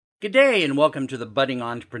Good day and welcome to the Budding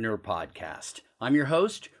Entrepreneur Podcast. I'm your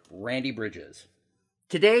host, Randy Bridges.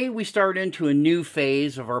 Today we start into a new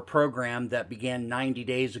phase of our program that began 90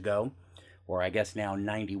 days ago, or I guess now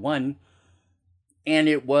 91, and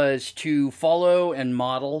it was to follow and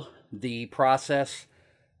model the process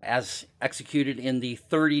as executed in the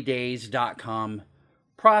 30days.com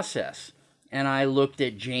process. And I looked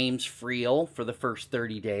at James Friel for the first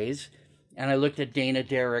 30 days, and I looked at Dana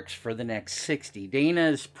Derricks for the next 60.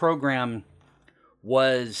 Dana's program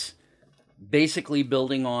was basically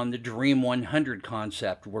building on the Dream 100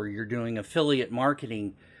 concept, where you're doing affiliate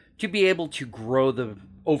marketing to be able to grow the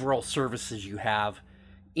overall services you have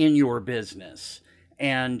in your business.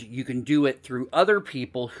 And you can do it through other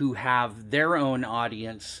people who have their own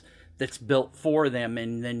audience that's built for them,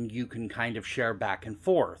 and then you can kind of share back and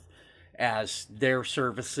forth, as their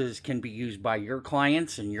services can be used by your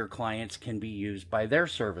clients and your clients can be used by their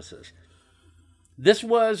services. This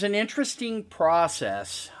was an interesting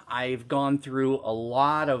process. I've gone through a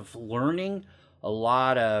lot of learning, a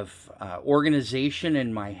lot of organization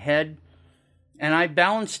in my head, and I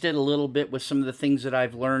balanced it a little bit with some of the things that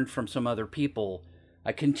I've learned from some other people.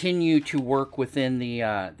 I continue to work within the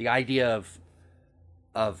idea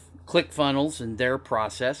of ClickFunnels and their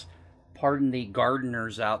process. Pardon the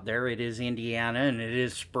gardeners out there. It is Indiana and it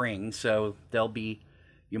is spring, so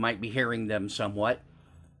you might be hearing them somewhat.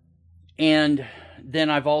 And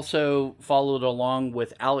then I've also followed along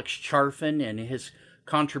with Alex Charfen and his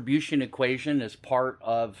contribution equation as part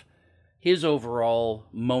of his overall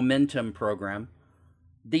momentum program.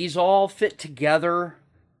 These all fit together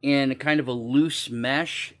in a kind of a loose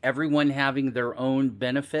mesh, everyone having their own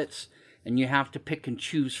benefits, and you have to pick and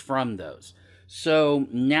choose from those. So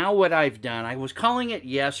now what I've done, I was calling it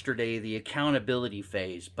yesterday the accountability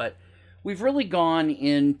phase, but we've really gone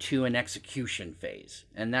into an execution phase,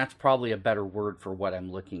 and that's probably a better word for what I'm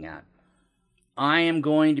looking at. I am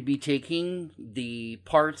going to be taking the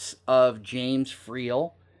parts of James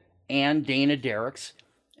Friel and Dana Derricks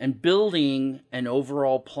and building an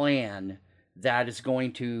overall plan that is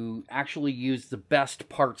going to actually use the best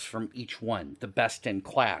parts from each one, the best in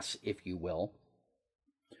class, if you will.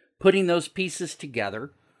 Putting those pieces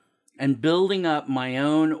together and building up my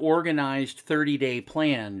own organized 30-day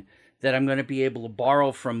plan that I'm going to be able to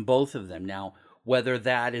borrow from both of them. Now, whether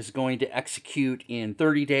that is going to execute in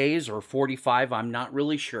 30 days or 45, I'm not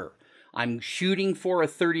really sure. I'm shooting for a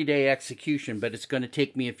 30-day execution, but it's going to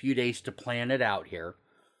take me a few days to plan it out here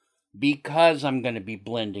because I'm going to be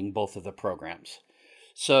blending both of the programs.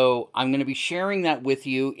 So I'm going to be sharing that with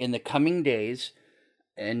you in the coming days.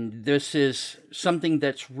 And this is something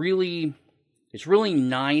that's really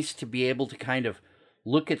nice to be able to kind of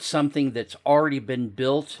look at something that's already been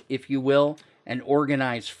built, if you will, and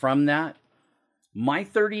organize from that. My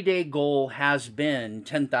 30-day goal has been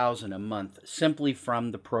 $10,000 a month simply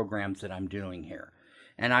from the programs that I'm doing here.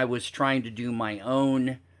 And I was trying to do my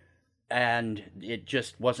own, and it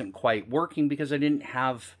just wasn't quite working because I didn't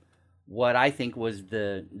have what I think was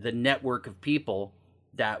the network of people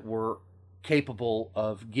that were capable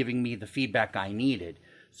of giving me the feedback I needed.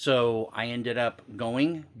 So I ended up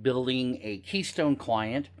building a Keystone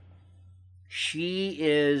client. She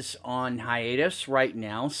is on hiatus right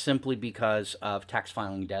now simply because of tax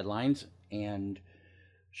filing deadlines, and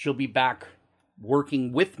she'll be back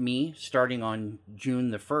working with me starting on June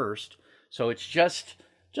the 1st. So it's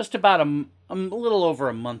just about a little over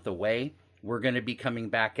a month away. We're going to be coming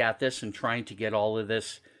back at this and trying to get all of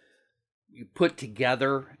this put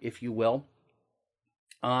together, if you will.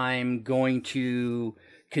 I'm going to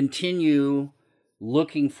continue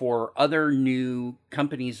looking for other new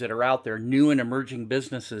companies that are out there, new and emerging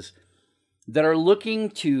businesses that are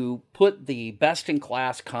looking to put the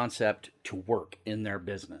best-in-class concept to work in their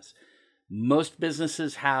business. Most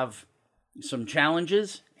businesses have some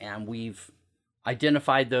challenges, and we've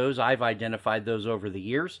identified those. I've identified those over the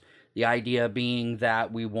years. The idea being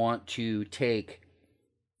that we want to take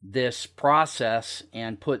this process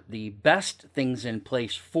and put the best things in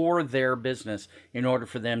place for their business in order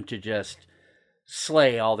for them to just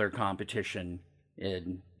slay all their competition,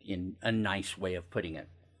 in a nice way of putting it.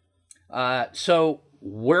 So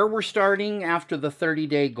where we're starting after the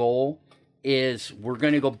 30-day goal is we're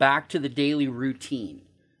going to go back to the daily routine.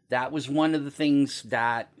 That was one of the things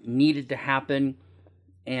that needed to happen,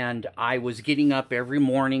 and I was getting up every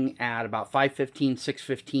morning at about 5:15,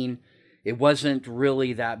 6:15. It wasn't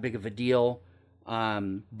really that big of a deal,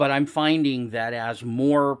 but I'm finding that as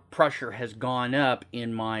more pressure has gone up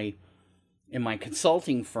in my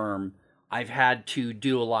consulting firm, I've had to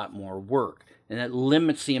do a lot more work, and that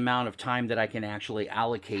limits the amount of time that I can actually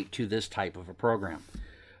allocate to this type of a program.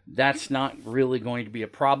 That's not really going to be a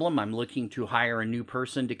problem. I'm looking to hire a new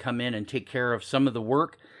person to come in and take care of some of the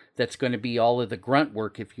work that's going to be all of the grunt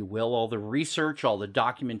work, if you will, all the research, all the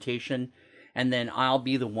documentation, and then I'll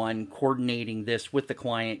be the one coordinating this with the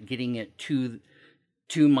client, getting it to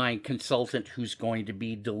my consultant who's going to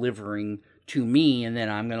be delivering to me, and then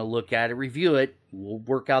I'm going to look at it, review it, we'll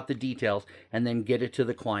work out the details, and then get it to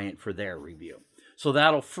the client for their review. So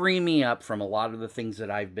that'll free me up from a lot of the things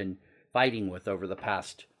that I've been fighting with over the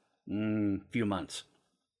past few months.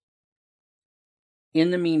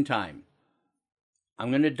 In the meantime,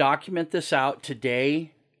 I'm going to document this out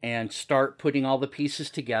today and start putting all the pieces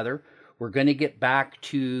together. We're going to get back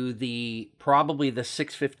to probably the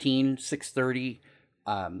 6:15,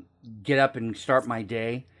 6:30, get up and start my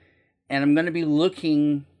day. And I'm going to be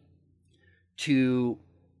looking to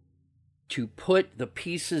put the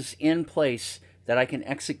pieces in place that I can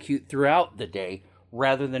execute throughout the day,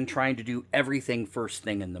 rather than trying to do everything first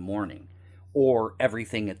thing in the morning or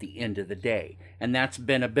everything at the end of the day. And that's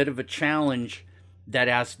been a bit of a challenge, that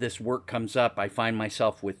as this work comes up, I find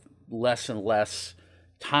myself with less and less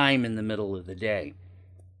time in the middle of the day.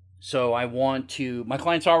 So my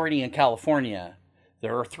client's already in California.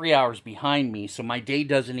 They're 3 hours behind me, so my day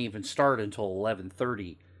doesn't even start until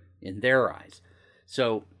 11:30 in their eyes.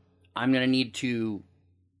 So I'm going to need to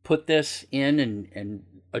put this in and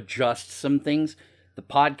adjust some things. The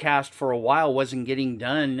podcast for a while wasn't getting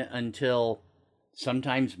done until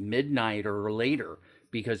sometimes midnight or later,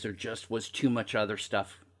 because there just was too much other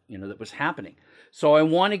stuff, that was happening. So I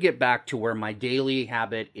want to get back to where my daily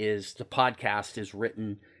habit is the podcast is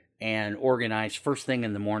written and organized first thing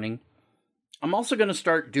in the morning. I'm also going to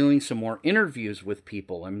start doing some more interviews with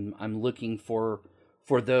people. I'm looking for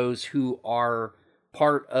those who are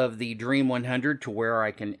part of the Dream 100 to where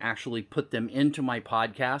I can actually put them into my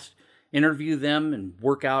podcast, interview them, and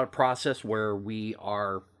work out a process where we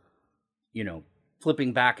are,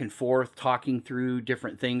 flipping back and forth, talking through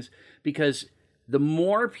different things. Because the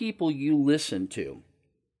more people you listen to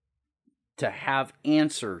have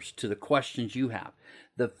answers to the questions you have,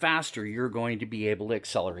 the faster you're going to be able to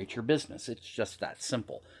accelerate your business. It's just that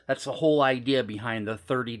simple. That's the whole idea behind the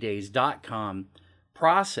 30days.com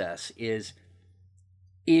process is,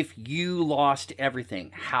 if you lost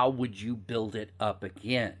everything, how would you build it up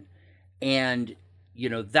again? And,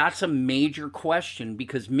 that's a major question,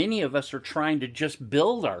 because many of us are trying to just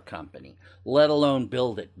build our company, let alone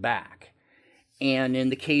build it back. And in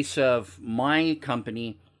the case of my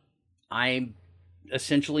company, I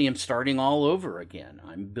essentially am starting all over again.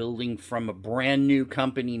 I'm building from a brand new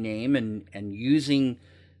company name and using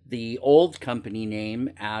the old company name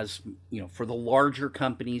as, for the larger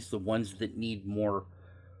companies, the ones that need more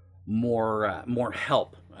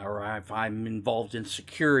help, or if I'm involved in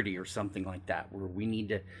security or something like that, where we need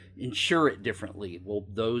to insure it differently. Well,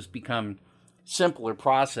 those become simpler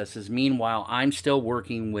processes. Meanwhile, I'm still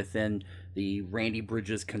working within the Randy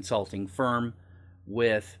Bridges consulting firm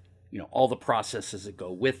with, all the processes that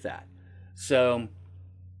go with that. So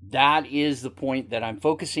that is the point that I'm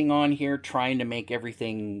focusing on here, trying to make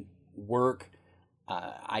everything work.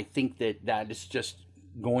 I think that is just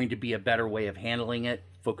going to be a better way of handling it,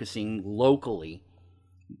 focusing locally,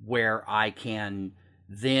 where I can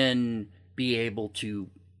then be able to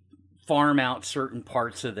farm out certain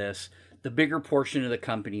parts of this. The bigger portion of the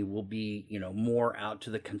company will be, more out to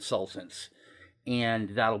the consultants,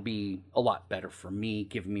 and that'll be a lot better for me,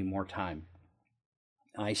 giving me more time.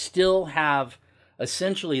 I still have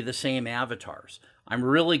essentially the same avatars. I'm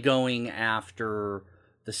really going after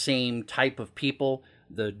the same type of people.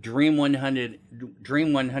 The Dream 100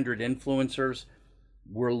 influencers,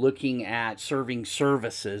 we're looking at serving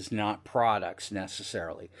services, not products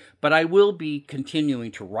necessarily. But I will be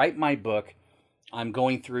continuing to write my book. I'm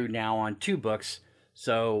going through now on 2 books,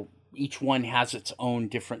 so each one has its own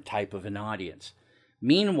different type of an audience.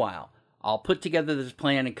 Meanwhile, I'll put together this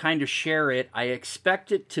plan and kind of share it. I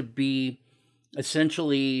expect it to be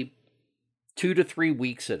essentially 2 to 3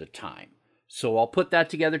 weeks at a time. So I'll put that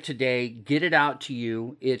together today, get it out to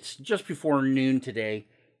you. It's just before noon today,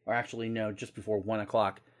 or actually no, just before 1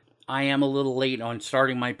 o'clock. I am a little late on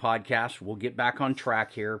starting my podcast. We'll get back on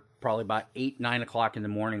track here. Probably about 8, 9 o'clock in the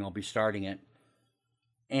morning I'll be starting it.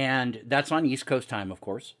 And that's on East Coast time, of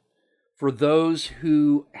course. For those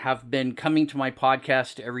who have been coming to my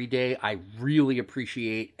podcast every day, I really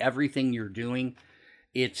appreciate everything you're doing.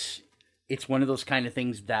 It's one of those kind of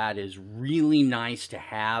things that is really nice to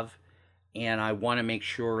have, and I want to make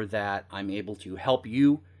sure that I'm able to help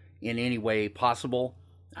you in any way possible.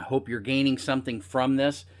 I hope you're gaining something from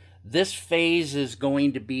this. This phase is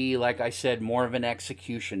going to be, like I said, more of an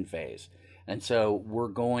execution phase. And so we're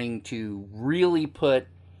going to really put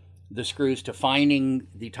the screws to finding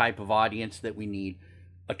the type of audience that we need,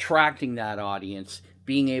 attracting that audience,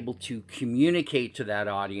 being able to communicate to that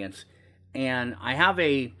audience. And I have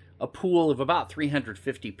a pool of about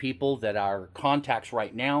 350 people that are contacts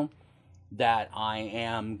right now that I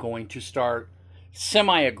am going to start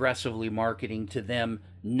semi-aggressively marketing to them,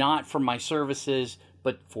 not for my services,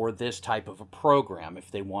 but for this type of a program.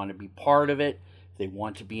 If they want to be part of it, if they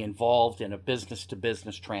want to be involved in a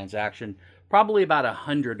business-to-business transaction, probably about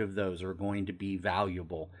 100 of those are going to be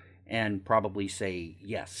valuable and probably say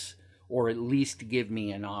yes, or at least give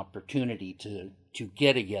me an opportunity to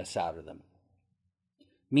get a yes out of them.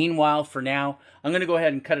 Meanwhile, for now, I'm going to go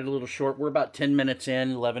ahead and cut it a little short. We're about 10 minutes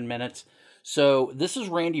in, 11 minutes. So this is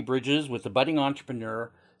Randy Bridges with The Budding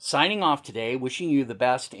Entrepreneur, signing off today, wishing you the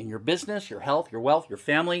best in your business, your health, your wealth, your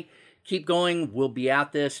family. Keep going. We'll be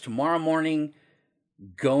at this tomorrow morning,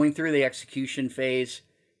 going through the execution phase,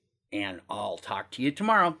 and I'll talk to you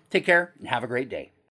tomorrow. Take care and have a great day.